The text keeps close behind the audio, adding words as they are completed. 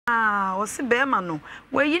o se be ma no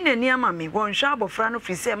we yi nani ama me won hwa abofra no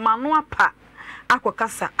fi se ma no apa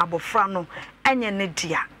akokasa abofra no enye ne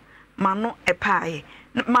dia ma no epaaye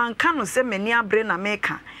manka no se mani abre na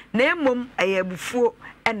meka na emom ayabufuo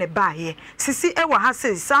ene baaye sisi ewa ha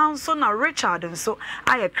se sanso na Richard nso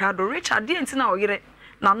aye krado Richard die nti na oyire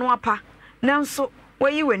na no apa nanso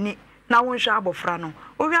wayi wani na wonhwa abofra no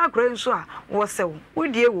owi akra nso a wo sew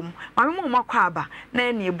wodie wom mame mo makwa aba na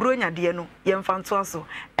ene eburo nyade no yemfa nto aso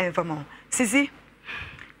emfa mo sisi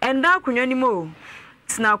enda akunwa ni mo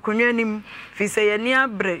tina akunwa nim fi se ye ni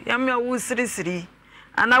abre yamya wo sirisiri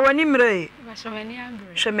ana wani mre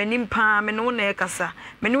shemani mpa me no na ekasa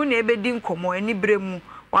me no na ebedi nkomo ani bremu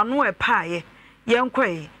wano epaaye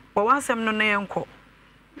yenkoi wo wasem no na yenko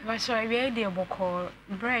ba so wi de boko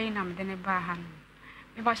brain am de ne ba ha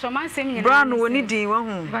no ba so man sem nyina bra no woni din wo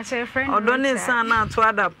hu ba so friend odone san na to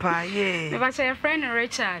adapa ye ba so friend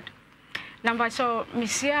Richard na ba so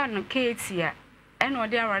misia no Katia eno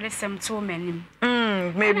ode awale sem to manim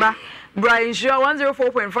meba Brian Shaw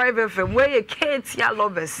 104.5 FM where you Katia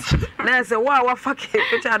lovers na say wa fa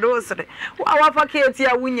Richard osre wa fa Katia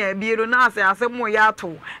wunya biero na say asem ya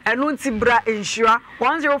to eno nti bra ensure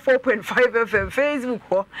 104.5 FM Facebook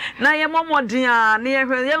ho na ye momodin a na ye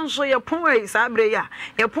hwe ye nso ye pon e sabre ya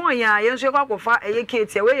ye pon ya ye nso kwakofa eye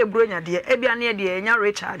Katia we ye bro nya de e bia na ye de nya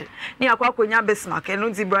Richard ni akwakonya Bismarck eno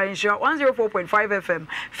nti Brian Shaw 104.5 FM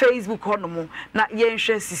Facebook ho no mo na ye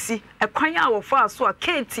nhwe sisi ekwan a wo fa so a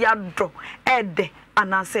Katia do ede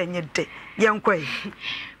anase enye de yenkoi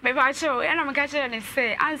me ba cho ena me ka che ne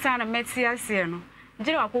say ansa na metia se no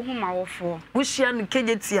gire wakohu mawofo wo hia no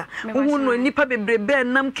Kejetia wo hu no nipa bebrebe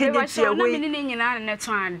nam Kejetia we me ni nyina na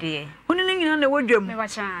ton ade wo ni nyina na wadwam me ba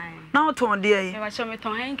cha na wo ton de yi me ba cho me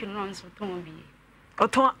ton hanki no nso ton bi o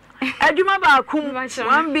ton adwuma ba kum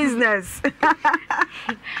one business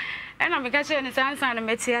ena me ka che ne sansa na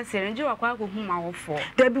metia se no gire wakohu mawofo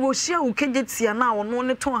da bi wo hia wo Kejetia na wo no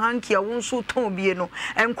ne ton hanki a wo nso ton bie no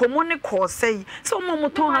enkomo ne ko sei so mo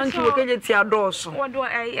ton hanki wo Kejetia dooso wo do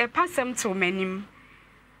e pasem to manim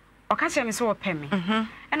okache me so opemi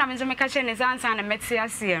ena me me kache ne sansa na metia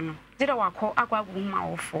se no gire wako akwagu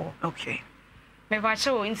mawofo okay me ba che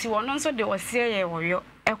o nti wono nso de osie ye woyo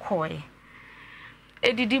ekoe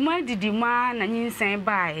edidima na nyinsan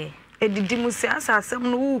baaye edidimu se asasem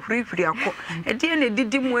no wo hurihuri akọ ede na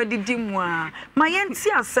edidimu a ma yenti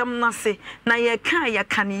asem na se na ye kan ya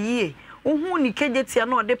kan yie wo ni Kejetia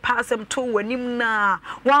na ode pasem to wanim na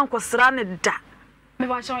wankosra ne da me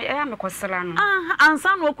ba so ya me kosra no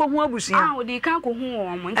ansa na okohu abusia odi kan ko hu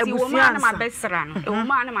wo mo nti wo ma na ma besra no wo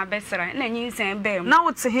ma na ma besra na nyinsan ba mu na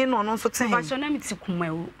wo te he no no so te he ba so na mi ti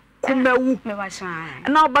kumawu me ba so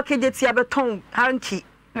na oba Kejetia beton hanki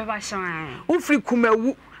me ba so wo firi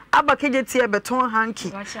kumawu aba Kejetia beton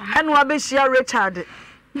hanki eno abehia Richard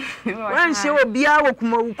wan she obia wo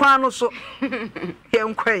kumawu kwan no so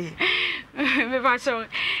yenkwai me ba so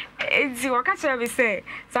ezi wakacha be say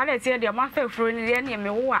salete de ma fafuro ni de me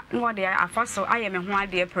wo a no de afaso aye me ho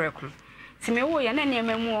ade preko ti me wo ye na ne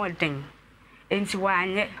mamu oden enti wa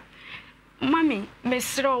anye mami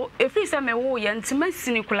mesro efi se me wo ye nti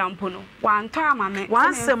masini kulampo no wa nto ama me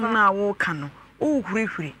wansem na wo ka no wo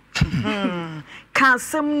hurihuri ka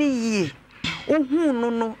asem ni yie ohu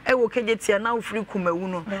no e wo Kejetia na ofri kumawu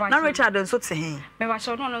no na Richard nso te he me ba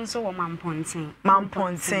so no nso wo mamponten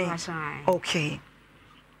okay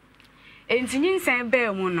enti nyinsan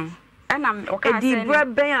ba mu no na o ka say edi bra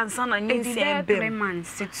ben ansa na nyinsan ba 3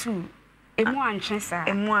 months 2 emu antwe sa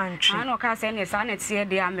na o ka say ne sa na tie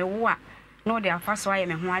de a me wo a no de afaso aye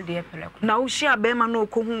me ho ade peleko na wo hia be ma na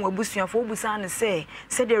okohu abusuafo obusa ne se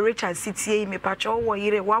de Richard sitie me pacho wo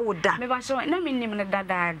yire wa woda me ba so na minnim ne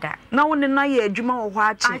dadaada na wo ne na ye adwuma wo ho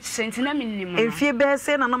achi senti na minnim enfie be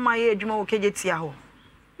se na ma ye adwuma wo Kejetia ho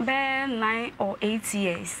be 9 or 8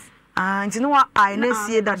 years nti no wa ai na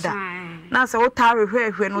sie dada na se wo tare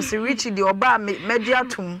hwehwe no se Richard de oba meji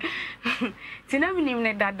atum ti na minnim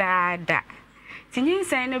ne dadaada ti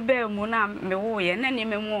nyinsan ne ba mu na me wo ye na ne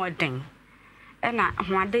memu oden ena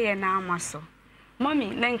hoade ye na amaso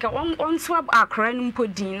mami na nka onto akra no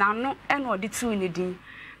mpodin na no ena ode tu ne din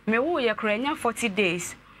me wo ye kra nya 40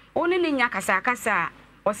 days oni ne nya kasa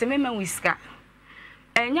o se mema wiska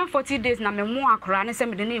enya 40 days na me mu akra ne se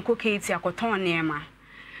me de ne ko Katie akoton ne ma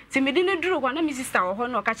ti me de ne duru kwa na mi sister wo ho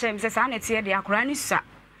no ka kire me se sa na tie de akra ni sa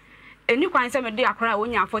eni kwan se me de akra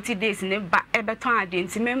wonya 40 days ne ba ebeton ade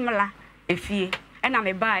nti me mla efie ena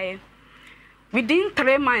me bae within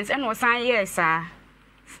 3 months and was 9 years na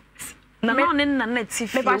no na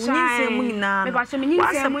tifi onyin mu nyina me ba so me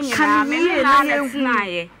nyinse mu nyina me na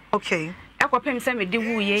ye okay ekopem se me de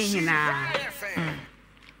wu ye nyina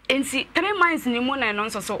enti 3 months ni mu na no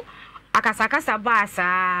so akasakasa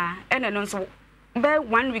basa ene no so be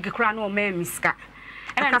 1 week kra no ma miska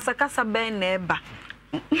akasakasa ben na eba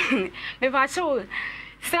me ba so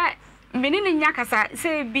se menene nya kasa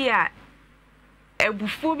se bia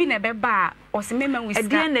ebufuo bi na beba o se mema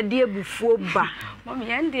wiska e na de ebufuo ba mama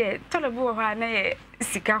yende tolebo ho na ye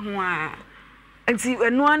sika ho a nti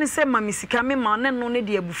enu ani se mama sika me ma ne no ne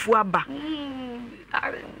de ebufuo aba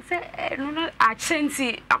se no a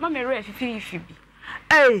chenti ama me re fifi bi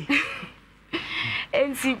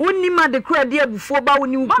enti woni ma de kura de ebufuo ba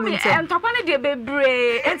woni wuku ntem mama entokwa ne de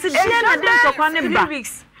bebre enti de na de entokwa ne ba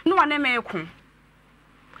no wane me ko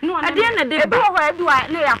no wane ade na de ba ho adua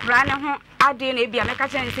na ya pra ne ho ade na bia meka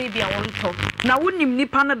chen se bia wonto na wonim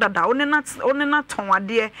nipa no dada one na ton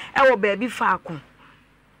ade e wo ba bi faako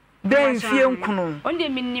ben fie nkuno onde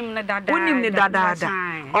minnim na dada wonim ne dada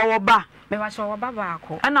owo ba me wa so wo ba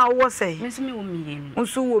baako ana wo sei me so me wo mienu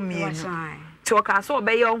nso wo mienu ti o ka so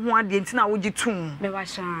obeye ho ade nti na wo gitum me wa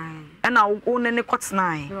shine ana wo ne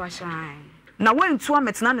kotnai me wa shine na wantu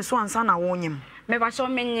ametena ne so ansa na wonyem me ba so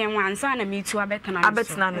menye wansa na me tu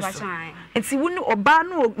abetena ne so nti woni oba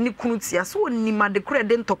no ni kunu tia so woni ma de kura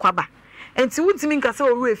de ntokwaba nti wuntimi nka se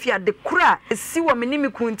oru efi ade kura esi wo me ni me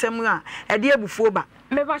kunu ntam a ade abufuo ba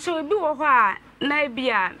me ba so bi wo ho a na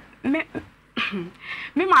bia me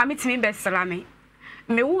ma metimi besra me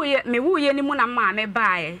wuye ni mu na ma me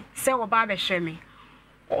baaye se wo ba be hwe me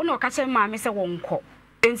ono ka che ma me se wonko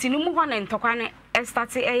enti ni mu ho na ntokwa ne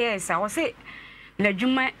start esa wo se na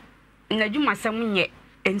djuma sem nye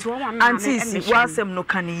enti wo ma me anti wasem no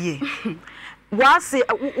kaniye wase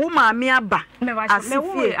wo ma me aba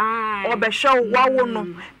asifie obehwe wawo no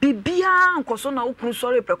bibia nkoso na ukuru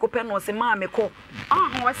sori prekope no se ma me ko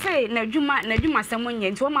wo se na djuma sem nye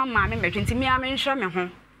enti wo ma me metwe enti me a me nhwe me ho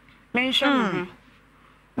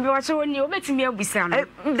me wa che woni obetimi abusa no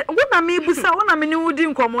wona me busa wona me ni wudi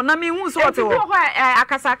nkomo na me hu so ote wo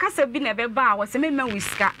akasa bi na beba wo se me ma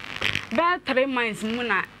wiska be 3 months mu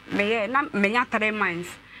na meye na menya 3 months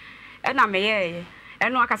na meye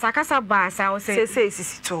eno akasa ba sa wo se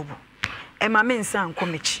sisi tobo e ma me nsa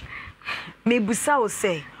nkomechi me busa wo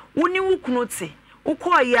se woni wukunote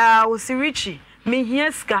ukoya wo si richi me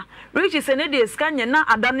hieska richi se ne de ska nye na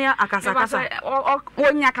adane akasa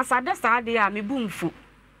wonya akasa de sa de a me bumfu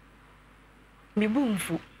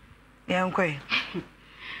ya nkwe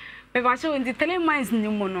me ba so ndi 3 months ni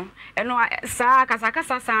mu no eno sa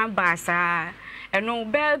akasa sa ba sa eno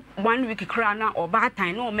be 1 week kra na oba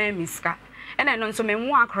tan na o ma miska ena eno nso me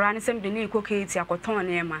mu akra ne sem de ni koketi akoton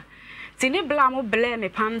na ema ti ni bla mo ble me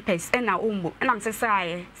pampers ena ombo ena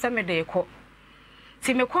msesaye se me de ko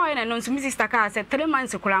ti me ko ena no nso mi sister ka se 3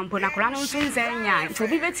 months kra mpo na kra no nso nze nya ti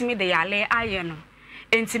obi betimi de yale aye no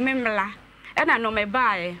enti me mla ena no me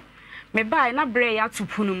bae na bre ya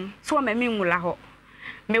tupunum so o ma mi nwula ho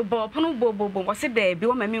me bo pono bobo wo se de bi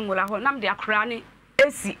o ma mi nwula ho nam de akra ne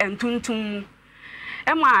esi entuntum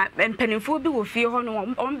ema empanifo bi wo fie ho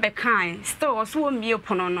no on be kan still so o mie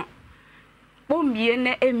pono no o mie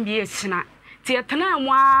na emie china ti etena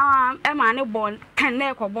amwa ema ne bo 10 na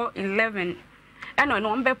ekobo 11 eno no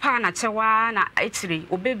on be pa na chewa na echiri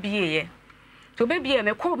obebie ye to obebie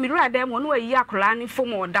me ko mi rura dem no ayi akra ne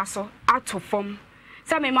fom oda so ato fom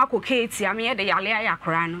se me mako keti am ye de yale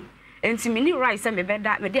akra no enti mi ni right se me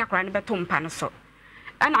beda me de akra ne beto mpa no so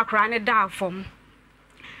ana akra ne da fom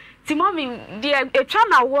ti mommy de etwa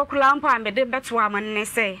na wo kula mpa me de beto amane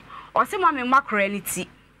se o se mommy makra ni ti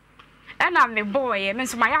ana me boy me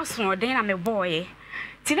so ma ya so den na me boy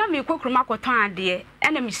ti na me kokuru makoton ade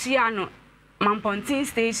ana me hia no Mampontin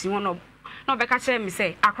station no be ka kire me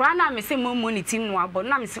se akra na me se momo ni tim no abo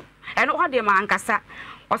na me se eno ho de ma ankasa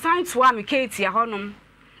o san to a me keti a honom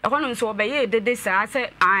so obeye dede sa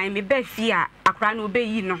se an me be fia akra na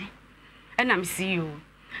obeyi no ena me see you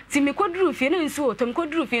ti me koduru fie na nsu otom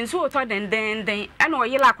koduru fie nsu oto den ena o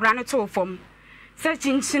yela akra na to fom se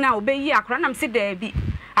chinchina obeyi akra na me se da bi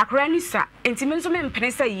akra ni sa enti me nso me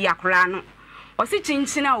mpene se yi akra no o se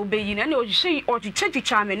chinchina obeyi na o hwe o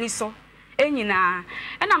twetwa mani so enyina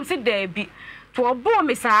ena me se da bi to obo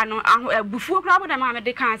me sa no abufuo kra boda ma me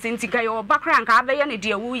de kan se enti ga yo bakra nka abeye ne de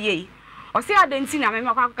awuye o se adenti na me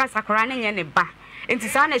makwa sakra ne nye ne ba enti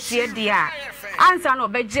sa na tie dia ansa na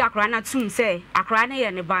obeji akra na tum se akra ne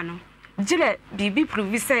ye ne ba no gile bibi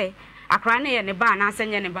prove se akra ne ye ne ba na se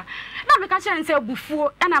nye ne ba na me ka chen se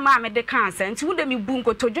abufuo ena ma me de kan se enti wo de me bu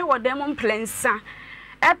nkotodwe wo dem mplensa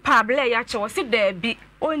e pable ya che wo se da bi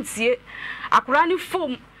ontie akra ne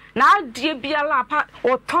fom na adie bia la pa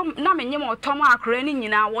otom na menyem otom akra ni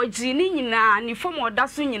nyina woji ni nyina ni fom oda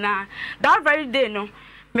so nyina that very day no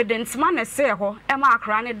me dentma na se ho e ma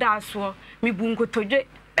akra ne da so me bu nkotodwe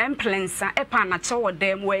emplensa epa na che wo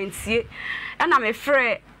dem wa ntie na me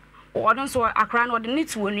frɛ odon so akra na ode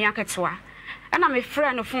nitu onua ketwa na me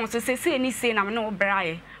frɛ no phone so se ni se na me no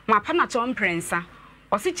brae ma pa na che emplensa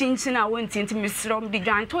o se chinchin a wonti nti me srom di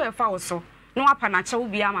dwanto e fa wo so no apa na che wo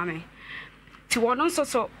bia ma me ti wodon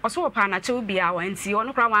so oso pa na che wo bia wa nti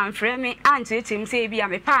ono kra wa mfrɛ me anchechim se bia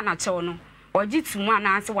me pa na che wo no oji tumu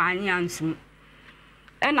ana ase wa anya ntum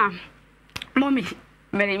ena mommy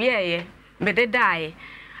mereweye bededai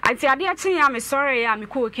anti ade achen ya me sorry ya me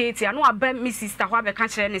ko oketi anu aba me sister ho abeka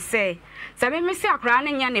kire ne se me se akra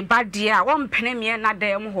ne nya ne bade a wo mpene me na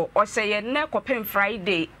dem ho o se ye ne kopem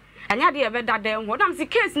Friday anya de ye beda dem ho dam si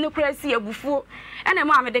case ne kura si abufu ena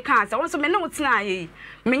ma me de kan se won so me ne wotena ye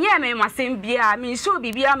me nya me masem bia me so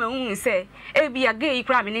bibia ma hu se e bia gay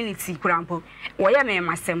kura me ne ti kura mpo wo ye me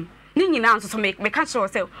masem ni nyina nso so me ka kire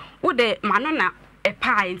se wo de mano na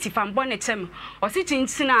epa enti fambo ne chem o si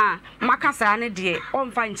chinchina makasa ne de o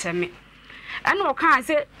mfa ncheme ena o kan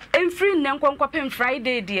se emfiri ne nkonkopem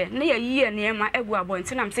Friday de ne ya yiye ne ma egu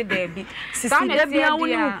abonti na mse da bi sisi da bia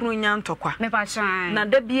woni ukunu nya ntokwa me ba shan na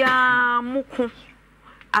da bia muku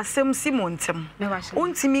asem simontem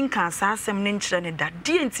ontimi nka asa asem ne nkyere ne da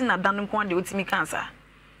de enti na da no nko de otimi kan asa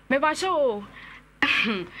me ba sho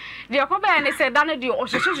de akoba ne se da ne de o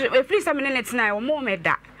hwehwe efiri se me ne tina o mo me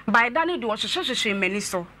da by dane do hwehwehwe mani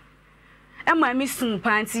so ema mi sun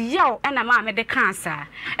panti yaw ena ma me de cancer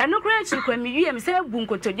eno kura chi kwa mi wie me se bu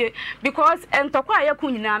nkotoje because entokwa ya ku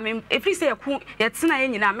nyina me efi se ku yetina ye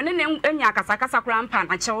nyina me ne enya kasa kura mpa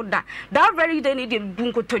na chewda that very day ne de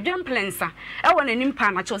bu nkotoje implansa e wona ni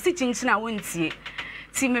mpa na chew si chinchina wontie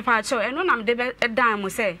ti me fa chew eno na me de dan mo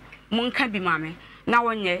se monka bi ma me na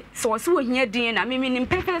wonye so so ohia din na mimi nim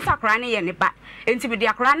pepe sakra ne ye ne ba enti bi de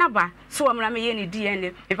akra na ba so amra me ye ne din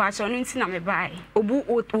ne me ba cho no nti na me bai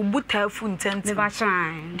obu tafu ntent me ba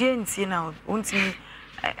chan de enti na onti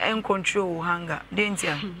en control hanga de enti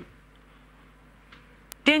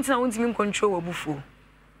na onti min control obufu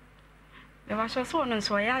me ba cho so no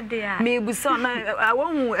so ya de a me busa na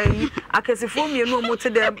awon akasefo mienu omote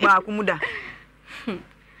de ba akumuda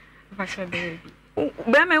ba cho de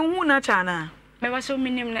be me hu na chana me ba so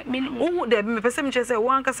minim na hu de me pese me chese wo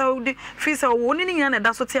ankasa wo de fi se wo ni nya na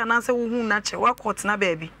da so te ana se wo hu na che wa court na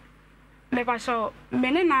baby me ba so me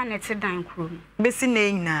ne na net dan kro be si na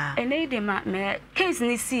nyina ene de ma me case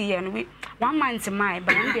ni si ye no 1 month mai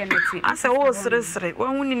ba ndi net ase wo sere wo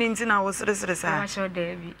hu ni nti na wo sere sa ba so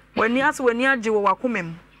de bi wani ase wani age wo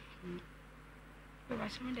wakomem me ba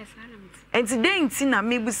so de sa na me enti de nti na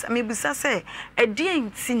mebusa se e de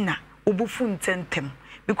nti na obufu ntentem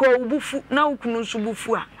because obufu na ukunu so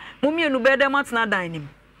bufu a mumienu bede matna dan nim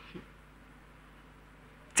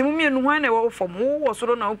ti mumienu hwan na wo fom wo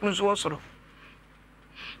soro na ukunu so wo soro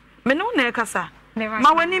me no na ekasa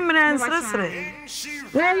ma wani mre nsresre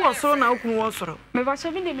wo soro na ukunu wo soro me ba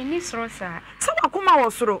so bi de me ni soro sa wakuma wo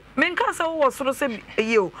soro me nka sa wo soro se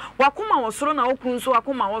yeo wakuma wo soro na ukunu so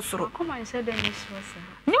wakuma wo soro wakuma nse de ni soro sa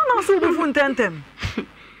ni na so obufu ntentem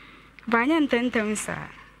ba nya ntentem sa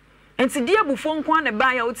enti dia bufo nko na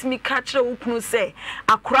ba ya otimi ka kire ukunu se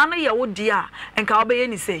akora no ye wo dia enka obeye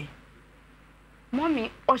ni se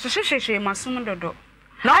mommy o hwehwehwe masum dodo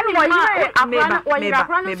na oni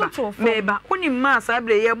meba oni ma sa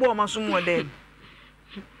bre ye bo masum wo de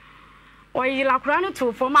o yi la akora no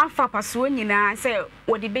to fo ma fa paso nyina se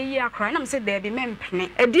wo de be yi akora na me se da bi mempene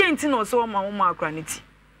e die enti no so ma wo ma akora ni ti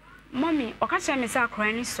mommy o ka che me se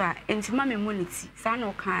akora ni so a enti ma me moniti sa na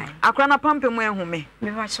o kan akora na pampe mu enhome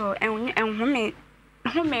me ba cho enhome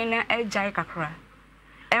na ejai kakra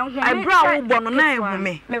enhome ebra wo bo no na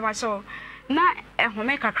enhome me ba cho na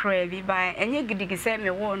enhome kakra bi ba enye gidigi se me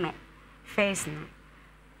wo no face no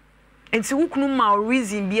enti wukunu ma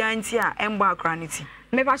reason bia nti a emba akora ni ti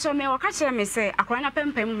me ba cho me o ka che me se akora na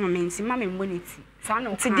pempem home nti ma me moniti sa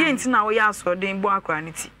na o kan ti die enti na wo ya so den bo akora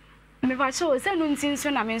ni ti me ba cho se no nti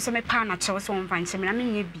nso na me nso me pa na che so mfa nche me na me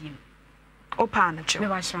nye bi o pa na che me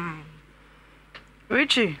ba cho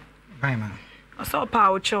Richie bye man so pa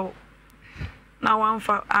o che na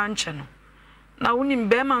wanfa anche no na wonim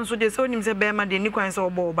be man so de se wonim se be ma de ni kwan se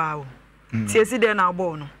obo ba o ti esi de na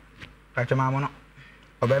obo no pa che ma mo no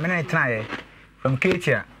oba me na tena ye from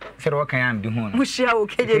Ketia se ro kan am di hu no mushia o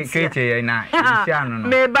Ketia na mushia no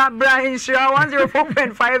me ba Brian Shira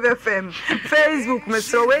 104.5 FM Facebook me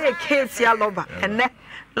so we Ketia lover ene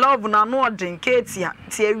love na no odin Ketia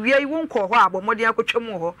ti awia yi won ko ho abomode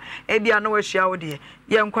akotwam ho e bia na wa hia wo de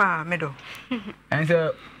ye nkwa medo en se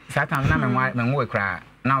satan na me wo kra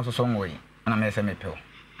na so so nwoyi na me se me pe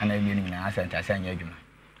ana emi ni na asante asanya adwuma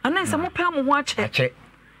ana se mo pe mo ho ache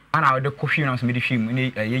ana wode ko hwi na so me de hwi mu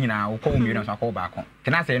ne ye nyina wo ko mi na so akọ ba ko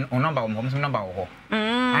tena se o number wo so number wo ho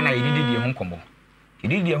ana yididi ho nkomo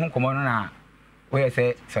yididi ho nkomo no na wo ye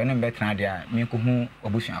se ne mbetena de a me ko hu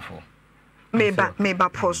obusuafo meba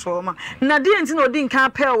poso ma na de enti na odi nka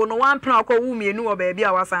pe wo no wan pena akọ wu mienu wo ba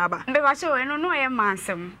bia wasan aba be ba so eno no ye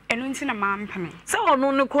mansem eno nti na mampene se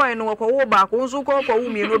ono ne ko eno wo wo ba ko nso ko wu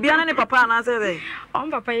mienu obi ana ne papa na se be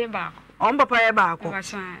on papa ye ba on papa ye ba ko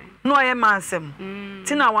no ye mansem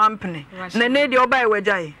ti na wan pene na ne de oba e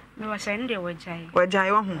wajae me wa se ndi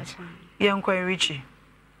wajae wo hu ye nko enrichi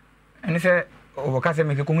ene se wo ka se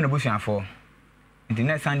me ko hu na busuafo nti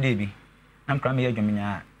na Sunday bi am kra me ye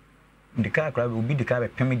dwomnya ndika kra obi dika be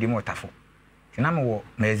pem de mo tafo tina me wo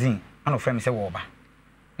magazine ana ofra me se wo ba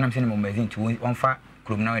na me se mo magazine ti won fa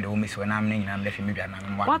krom na we de wo me so na me nyina me fi me bia na me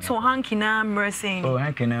mo what hanky na mercy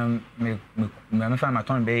hanky na me fa ma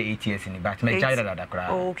ton be 8 years ni but me jai da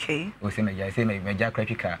kra okay o se me jai se me jai kra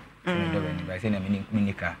pika me do ni ba se na me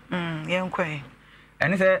nika ye nkwe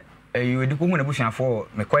ene se you di ko hu na busuafo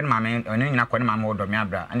me ko na me oni nyina ko na ma wo do me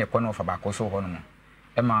abra ana ko na fa ba ko so ho no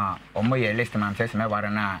e ma omo ye list man se me ware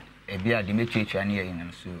na ebia de mechichia na yin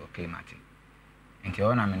na so okay mate nti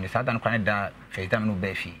ona me satan kwa da first time no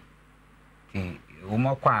ba fi ti wo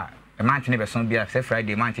mo kwa e man ne be so bia se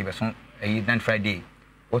Friday man ti be so e dan Friday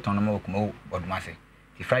o ton no mo kuma bodumase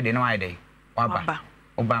ti Friday no ai waba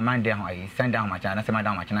oba man de ho ai Sunday ho macha na se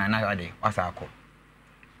madam macha na ade wasa akọ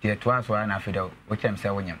ti to aso na fi da o chem se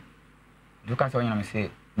wonyam duka se wonyam se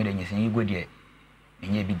me de nyesin igwe de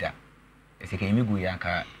enye bida ese ke emigu ya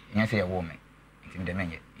ka nya se ye wo me nti de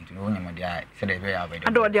menye nti no nyama dia se de be ya be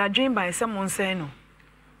ado de adwen by some nsen no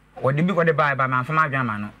odi bi ko de ba ma fama adwen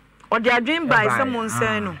ma no odi adwen by some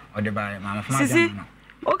nsen no odi ba ma fama adwen no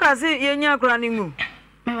o ka se ye nya akra ni ngu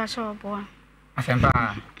me ba so bo asempa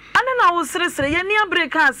ana na wo sere ye ni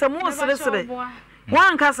break asem wo sere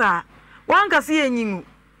wan kasa ye nyingu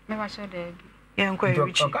me ba so de ye nko e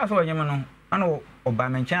wichi o ka so nyem no ana oba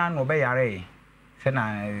mencha na oba yare se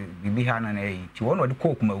na bibi ha na yi ti won odi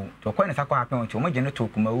kokumawu to ko ne sakwa hapen ti o mo je ne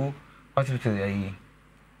tokumawu hospital yi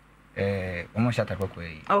o mo shata ko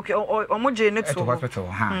yi okay o mo je ne to hospital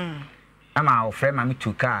ha ama o frame ma mi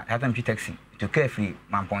tuka hatam pi taxi to care free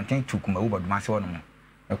man ponten tokumawu boduma se wono mo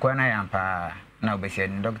e ko na yampa na obese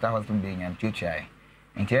ni doctor hospital be nyam tutua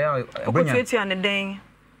nti o ko tutua ne den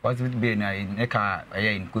hospital be na ne ka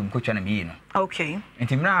ayi ko twa na mi yi no okay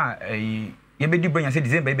nti mra ye be di bronya se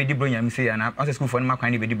December be di bronya mi se ana on school for na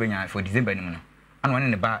makwan be di bronya for December ni mu no ana won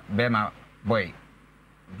ne ba be ma boy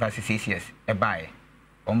ba 6 years e bae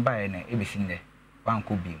on bae na e be sinde wan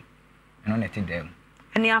ko bi no ne te dem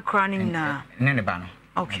ani akra ni na ne ba no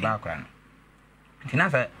okay ba akra no tina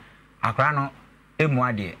fa akra no emu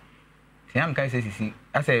ade siam kai se sisi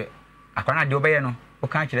ase akra na de obeye no o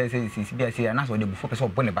kan kire se sisi bia se na so de bufo pese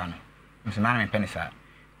obo ne ba no msema na me penisa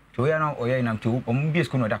to ya no oya inam to o mu bi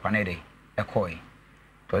school no da kwa na de ekoi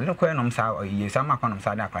to de ko enom sa ye sa ma kwanom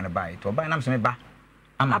sa da kwa na bai to bai nam se me ba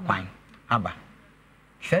ama kwan aba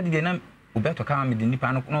said de na obeto ka me de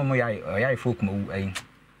nipa no mo ya folk ma wu ai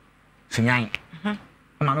sunyan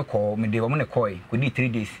ma me ko me de wo ne koi ko di 3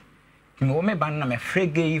 days ti me wo me ba na me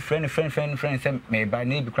frege friend say me ba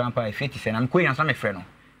ne bi krampa e feti se na me ko yan so me frɛ no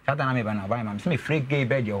sa da na me ba na bai ma me frege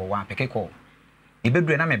be de wo wa peke ko e be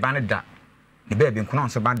dure na me ba ne da ne ba bi nko na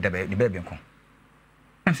so ba da be ne ba bi nko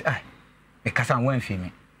am say ai me kasa wan fi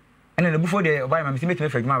me ene ne bufo de bai ma me me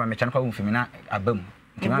frege ma ba me chan kwa wan fi me na abam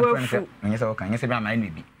nti ma friend say me nyesa wo kan nyesa bi ma ne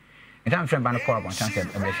bi nti am friend ba no ko abon chance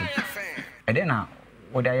e be fi e de na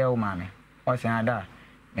wo da ye wo ma me o se ada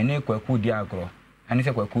me ne kwaku di agro ani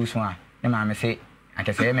se kwaku so a ne ma me se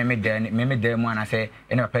ake se me da mu ana se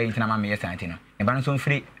ene papa yin tina ma me yes anti no ne ba no so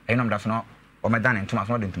mfiri enom da so no o me dan ntuma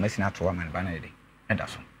so no de ntuma sina to wa ma ne ba na de e da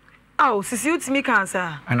so aw sisi utimi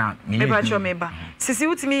kansa ana me ba cho me ba sisi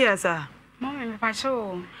utimi yesa mama me ba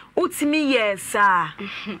cho utimi yesa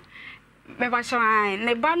me ba cho ai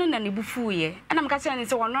ne ba no na ne bufu ye ana mka se ne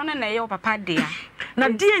se wono na ye papa de a na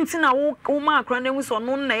die nti na wo ma akra na hu so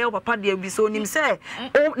no na ye papa de bi so nim se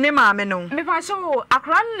o ne maame no me ba cho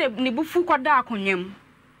akra ne bufu kwada akonyam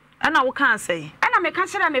ana wo kan sei ana me ka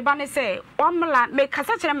kire me ba ne se omla me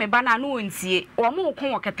kasa kire me ba na no ontie o mo ko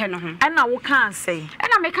wokete no ho ana wo kan sei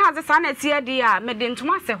ana me ka ze sa na tie de a me de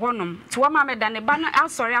ntoma se honom ti wo ma me da ne ba na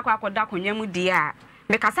asori akwakoda akonyam di a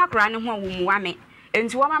me kasa akra ne ho wo mu wa me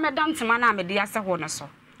enti wo ma me da ntoma na me de ase ho no so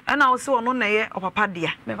ana wo se ono na ye opapa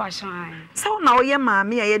dia me ba shan se na wo ye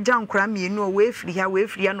maame ye jankura mienu o we firi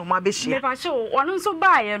ya no ma be hia me ba sho ono nso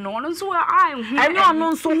ba ye no ono nso ai hu ene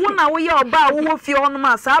ono nso wo na wo ye oba wo fie ono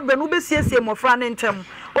ma sa abre no be siesie mofra ne ntem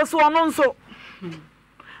o so ono nso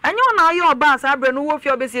enye ona ye oba sa abre no wo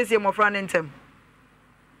fie obesiesie mofra ne ntem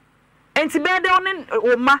enti be de one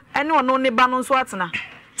o ma ene ono ne ba no nso atena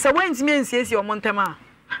se wantimi ensiesie o montema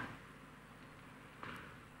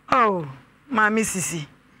oh mami sisi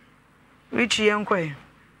Richie enkoy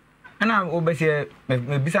ana obese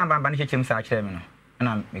me bisa ban ban chechem sa kire me no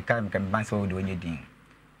ana me ka ban so de onye din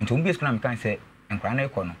nti umbi esku na me kan se enkra na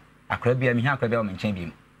ekọ no akra bia me hi akra bia o me nchen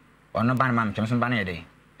bi ono ban ma me chem so ban ye de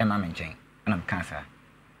e ma me nchen ana me kan sa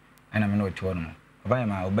ana me no otu no obai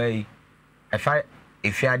ma obai efa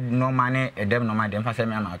ifia normal ne edem normal dem fa se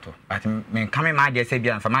me ama to but me kan ma de se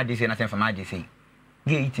bia fa ma de se na se fa ma de se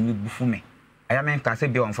ge itimi bufu me aya me ka se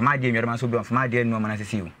bia on fa ma de mi ma so bia on fa ma de no ma na se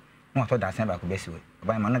si o mo to da sen ba ko besi we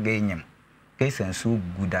obai ma na ga enyem ke sensu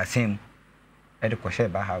guda sem e de ko she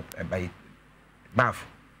ba ha e baf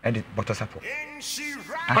e de boto sapo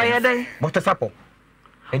oya dai boto sapo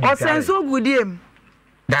o sensu gudiem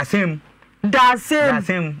da sem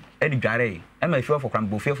e de dware e ma fi ofo kram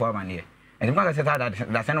bo fi ofo amane e de ka se ta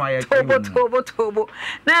da sen wa ye tobo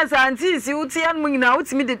na sa anti si uti an mu nyina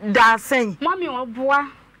utimi de da sen mami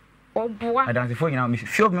oboa adanse fo nyina mi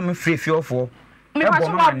fi ofo me fi ofo me ba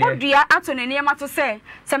so wa bodua ato ne niam to se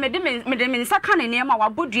me de me nsa ka ne niam wa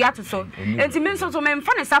bodua to so enti me nso to me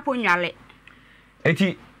mfa ne sapo nwale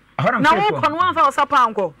eti ahora na wo kono anfa o sapo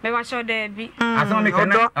anko me ba so da bi asama me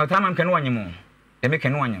kana otama me kana wanyem e me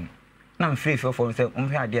kana wanyem na me free for se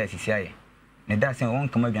umfe ade asisi aye ne da sen won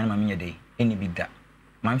kama dwan ma me nyede eni bi da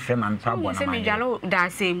man frɛ ma me pra bo na ma se me dwale da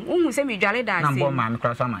sem unhu se me dwale da sem na mbo ma me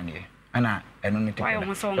kra so amane ana eno ne te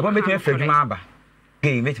e bo betime frɛ dwuma aba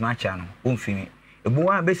gei betime acha no umfini ebu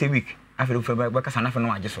wa be se week afere ufre ba kasa na fe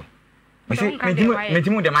no age so me se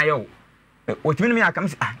metimu de mayo otimi no me aka me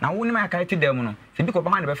na wo ni me aka ti dem no se bi ko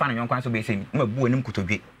ba ma ne be fa na yonkwan so be se mi ma bu anim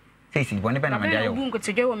kotodwe se si bone be na ma dia yo bu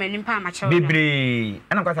kotodwe wo manim pa ma chewo bebre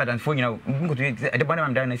ana kwasa dan fo nyina bu kotodwe de bone ma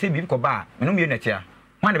dia na se bi ko ba me no me na tia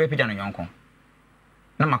ho na be pija na yonkon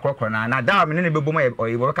na makrokro na da me ne be bo ma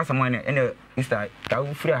o bo kasa mo ne ene Mr. ka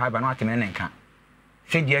ufre ha ba no ateme ne nka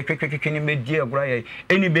se die kwekwe ni me die agura ye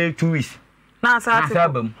eni be 2 weeks na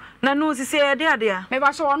asate na no sisi e de ade a me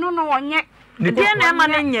ba so ono no onye de na ema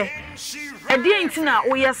na nye e de nti na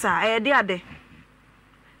wo yesa e de ade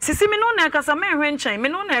sisi me no na kasa me hwe nchan me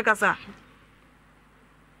no na kasa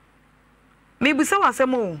me busa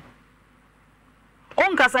wasemo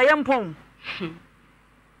on kasa yempon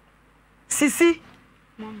sisi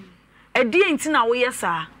e de nti na wo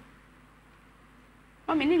yesa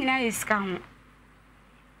o me ni nyina iska ho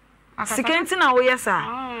sikenti na wo yesa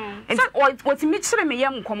what me kire me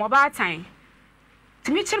yam komo ba tan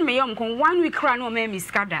ti me kire me yam kom 1 week kra na o me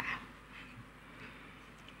miskada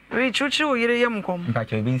we chuchi wo yire yam kom mpa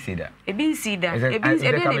che bi nsida e bi nsida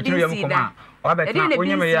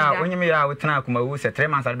onyeme ya wotena akoma wo se 3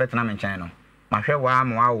 months betena me nchen no ma hwe wa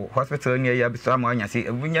ma wo hospital ni ya biso ma anya se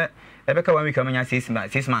ebunya ebeka 1 week amanya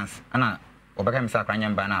 6 months ana obeka me sa kwanya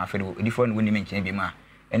mba na afedo edifo no woni me nchen bi ma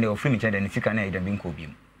ene ofri me nchen da ne sika na ida bi nko bi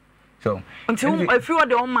so until if you are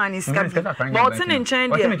the old man is coming but in nchen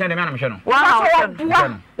there me na me hwe no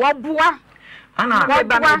wa bua ana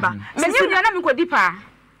ba me nyum na me ko dipa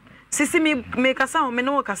sisi me kasa o me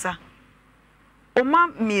no kasa o ma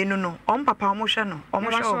mienu no o papa o mo hwe no o mo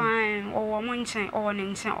hwe o mo nchen o ne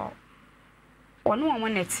nchen o no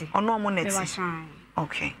mo neti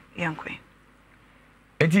okay yankwe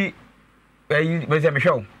enti be se me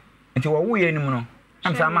hwe enti wo wo ye nim no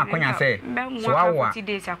am sa ma akonya se so awa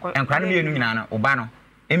enkra no mienu nyina no oba no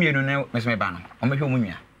emienu no mesome ba no o mehwe mu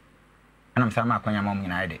nwia anam sa ma akonya ma mu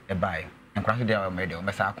nyina de e bae enkra so de o me de o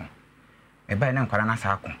besa akon e bae na enkra na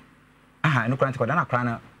sa akon aha no kran te ko da na kran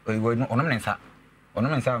na onom ne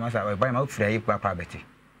nsa ma sa bae ma ofira yi kwa beti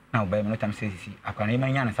na o bae me no tam sisi akran e ma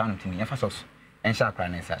nya na sa no tini ya fa sos en sha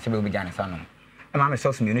akran ne sa se be obi ja ne sa no e ma me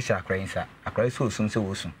sos mienu sha akran nsa akran so osum se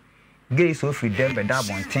wo sun gay so free dem be da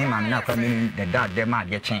bon tin man na kwa me the dad dem ma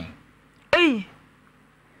de chen eh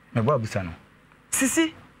me bo abusa no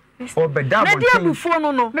sisi o be da bon tin na dia bufuo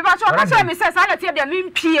no me ba so ka so me se sa na tie dia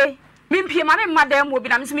mimpie ma me madam mo bi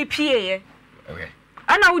na me so me pie ye okay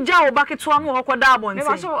ana uja o baketo anu okoda abon tin me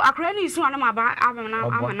ba so akra ni isu ana ba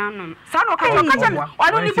amana no sa no ka cha o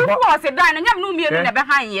no ni bufu o se dan na nyam no mienu na be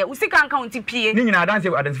han ye usika nka unti pie ni nyina dance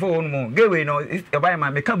identify won mo gewe no e ba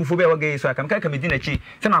ma me ka bufu be wo ge so aka me ka me di na chi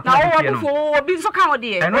se na kwa pie no na o bufu obi so ka o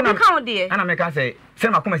de obi ka o de ana me ka se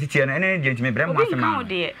ma kuma si tie no ene de ntime brem ma se ma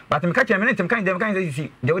but me ka che me ntem kan dem kan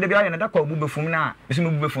si de wo de bi ayo na da kwa bu befum na me so me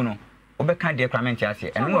bu befu no obeka de krament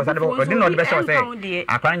ase eno no sa de o de no de be so se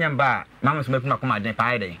akwanya mba mama so mekuma kuma den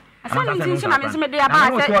pa ide asana ntin so na me so me de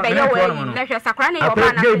aba se be ye we na hwe sakra na yo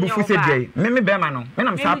ba na bu fu se de me be ma no me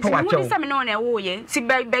na me sa pa wa chew se me no na wo ye si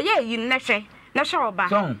be ye yi na hwe oba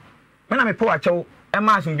so me na me pa wa chew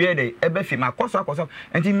ma asum bi de e ba fi ma koso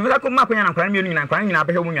enti me ko ma konya na nkran mi nyina nkran nyina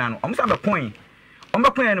behwe mu nyina no o msa be coin o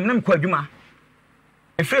ba coin no na ko adwuma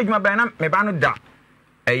e free adwuma ba na me ba no da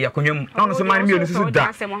ya konwam na no so ma mi no so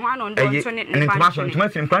da ntoma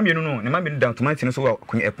sin nkran mi no ne ma bi da ntoma sin so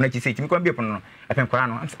epona chi sei timi kwa bi epona no epen kwara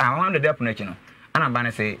no a wan da epona chi no ana ba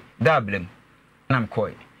na say da blem na me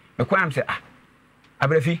koi me kwa am say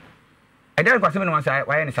abrefi e da kwa se me no say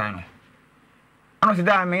wa ye ne sai no ano se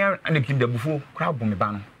da me na kim da bufu kra bo me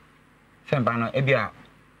ba no se ba no e bia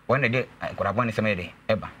wona de kra bo ne se me de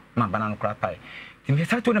eba ma ba na no kra pai timi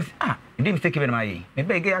sa to na ndi mistake be na ma yi me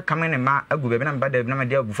be ge akama ne ma agu be na ba da na ma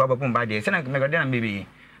de bufu ba ba de se na me ga de na be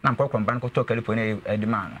na mkro ban ko to kalipo ne de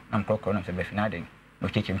ma no na mkro na se be fi na de no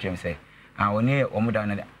chechim se oni omuda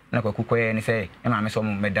na kwa kukoye ni se e ma me so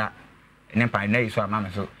mo meda ne pa na iso ama me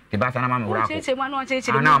so ti ba sa na ma me wura ko cheche ma no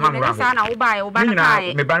cheche ne sa na wo ba na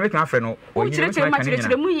kai me ba me twa fe no o cheche ma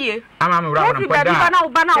cheche mu yie ama me wura ko na ba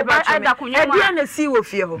na wo da kunyo ma dia na si wo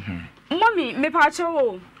fie ho mommy me pa che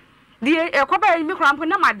wo die e ko ba mi krampo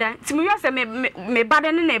na madan ti me yose me ba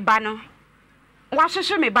de ne ba no wa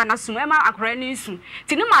hwehwe me ba na su e ma akora ni su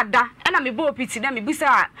ti ne mada e na me bo piti na me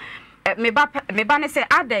bisa me ba ne se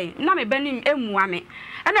adai na me ba ni emua me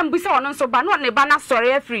ena mbisa ono nso ba no ne ba na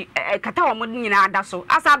sore afri kata wo mod nyina ada so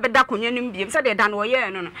asa beda konye nim biem se de da no ye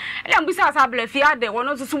no no ena mbisa asa bla fi adai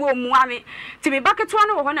wono so wo mua me ti me ba keto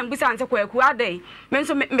no wo na mbisa anse kwa aku adai me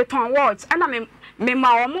nso me ton watch ena me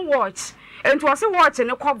ma wo mo watch ento wo se watch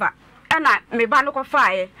ne cover ena me ba no ko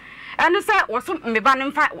faaye eno se wo so me ba ne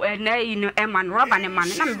mfa na yi no e man rubber ne man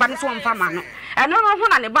na me ba ne so mfa man no eno no ho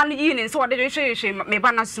na ne ba no yi ne so wo de hwehwe me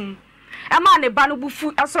ba na sum ema ne ba no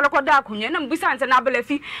bufu asore ko da akonye na mbisa nte na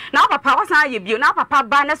abelafi na papa wasan aye bio na papa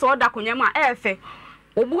ba ne so da akonye ma efe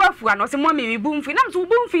obu afu ano se mo mi bu mfi na mso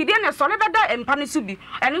bu mfi de ne sore beda empa ne so bi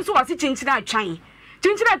eno nso wase chinchina atwan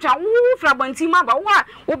wo fra banti ma ba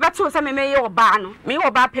wo beto se me ye oba no me ye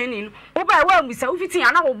oba pani no wo ba wa mbisa wo fiti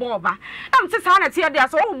ana wo bo oba na mse sa na tie de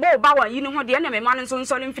so wo bo oba wa yi ne ho de ne me ma ne nso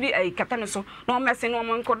nsore mfiri kata ne so na o mese no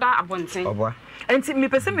mo nkoda abonten oba enti me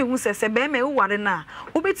pese me hu se be me wo ware na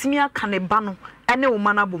wo betimi aka ne ba no ene wo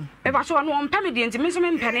mana bom e ba so no on peme de enti me so me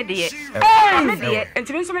mpe ne de ye me de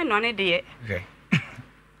enti me so me no ne de ye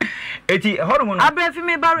eti hormone abrafi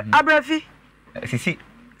me ba abrafi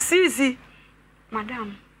sisi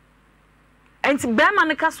madam enti be ma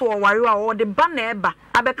ne kaso wo ware wa wo de ba na eba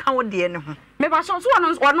abeka wo de ne ho me ba so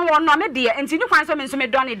no me de enti ni kwan so me so me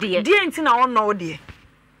do ne de de enti na wo no wo de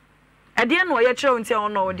e de no ye kire enti wo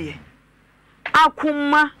no wo de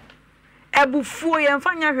akuma ebufuo ye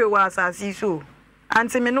mfanya hwewa asasi so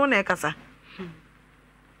anti me no na ekasa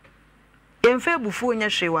ye mfa ebufuo nya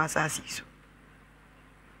hwewa asasi so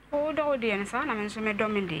o do de en sa na me so me do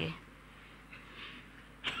me de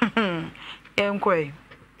enkoi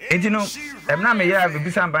enti no na me ya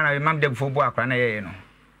bibisa mba na mam de bufo bo akra na ye no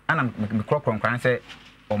ana me krokron kran se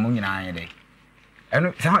o mo nyina anye de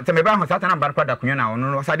eno se me ba ho sata na bar kwada kunyo na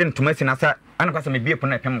ono no sa de ntomasi na sa ana kwasa me bie po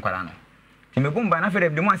na pem kwara no ti me bomba na fere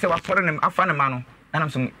de mo ase wa sore ne afa ne ma no ana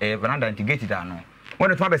so veranda integrate da no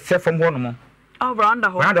wona to ba se fam ho no mo veranda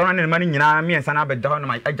no ne ma ni nyina mi ensa na be da ho no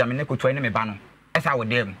ma agya me ne kotu ne me ba no esa wo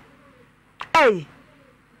dem ei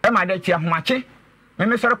e ma de chi ahomache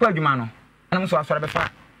me sore kwa adwuma no ana mo so asore be fa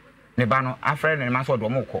ne ba no afre ne ma so do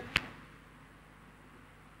mo ko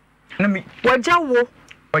na mi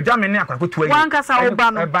wajja me ne akwa kotu ayi wanka sa wo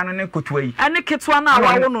ba no e ba no ne kotu ayi ane ketwa na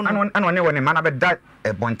wa wo no no ana ne wone ma na be da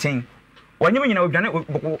bonten wanyem nyina odwane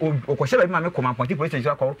okohye ba bi ma me koma ponti police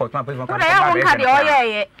station akwa report ma police ko da ya won ka de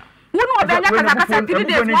oyeye wonu obenya kata kata 3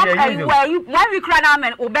 days one week run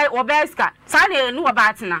amen obeska sa ne nu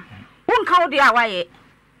obatena won ka wo de awaye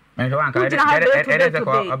me hwa anka ede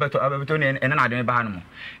ko abeto ne na ade me ba no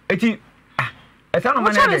eti esa no ma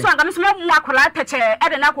ne so anka me so mu akola teche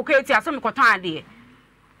ede na akoko eti aso me koton ade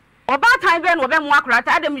obatan be no obe mu akola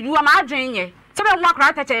ta ade me duwa ma adwen ye se be mu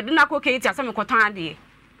akola teche ede na akoko eti aso me koton ade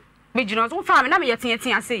me jino so fa me na me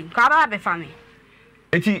yetin ase ka ba be fa me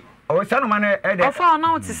eti o sa no ma ne ede o fa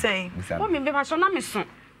na o ti sei o me be fa so na me so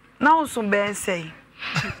na o so be sei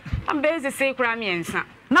am be ze sei kura me ensa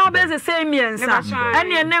na obeze sei miensa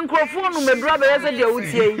ene ene nkrofo no medura be ze de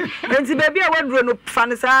wutie enti ba bia waduro no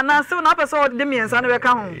fane sa na se na pese o de miensa no be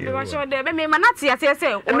ka ho be wa so de be me manati ase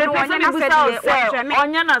se onya na se de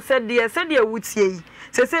onya na se de wutie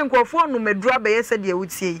se nkrofo no medura be se de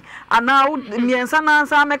wutie ana miensa na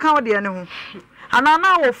sa me ka o de ne ho ana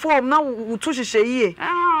na wo form na wutu hihye yie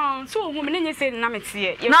so wo me nye se na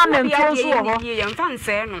metie na ne nto so ho ye mfa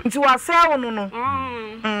nse no nti wa se wo no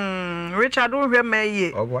Richard wo hwe ma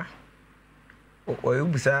yie ogwa o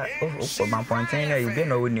busa o ma ponten na you be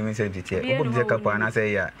no woni me say tete o busa kapo na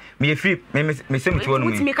say ya me free me say mutu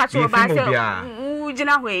wonu me ka to ba say u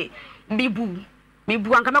gina hwe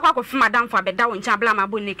bibu anka mekwa ko fima dan for beda wo ncha bla ma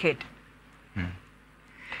bo naked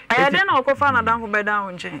den na okofa na dan for beda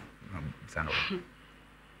wo nche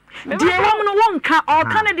dia wo no wonka o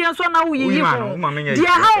ka ne dia so na wo yiyi ho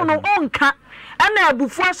dia ha no onka ana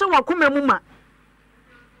abufu aso wakoma mu ma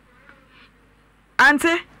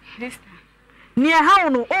ante ni ha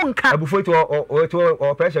no onka abufu to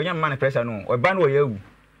o pressure nya man pressure no o ba no yewu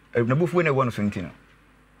na bufu ne wo no so ntino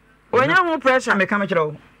onya ho pressure me ka me kire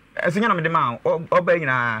o esunya na me de ma o ba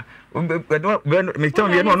nyina me tell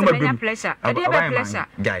me no ma brim pressure e dey pressure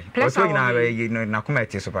guy o so nyina na kuma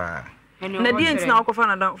eti so pa na die ntina okofa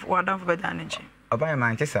na dan for beda ne nche oba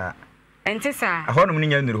ma ntisa entisa ahono mun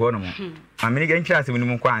nya nuru hono mo amini ga nkyira se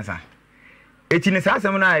mun kwansa eti ne sa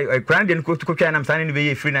asem na kran de ko tukwa na msane ne be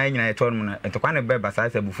ye free na nyina ye ton mo na entokwa ne be ba sa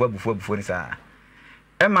se bufu ni sa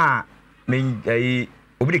ema me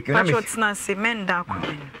obidi na me shot na se menda ko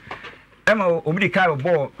ema obidi ka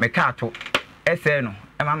bo me ka to ese no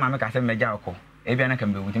ema ma me ka se meja ko e bia na ka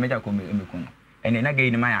mbe meja ko meku no ene na ga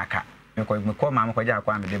ni ma ya aka me ko ma me ko ja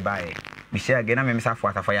kwa me de bae me share ga na me safo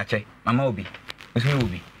atafa ya che mama obi osumi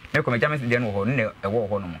obi me ko me jame de no ho ne e wo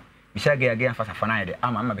ho no mo mi shage ya ga fasa fana de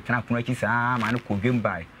ama ama betena kuno aki saa ma ne ko dwem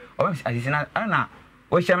bai o ba asisina ana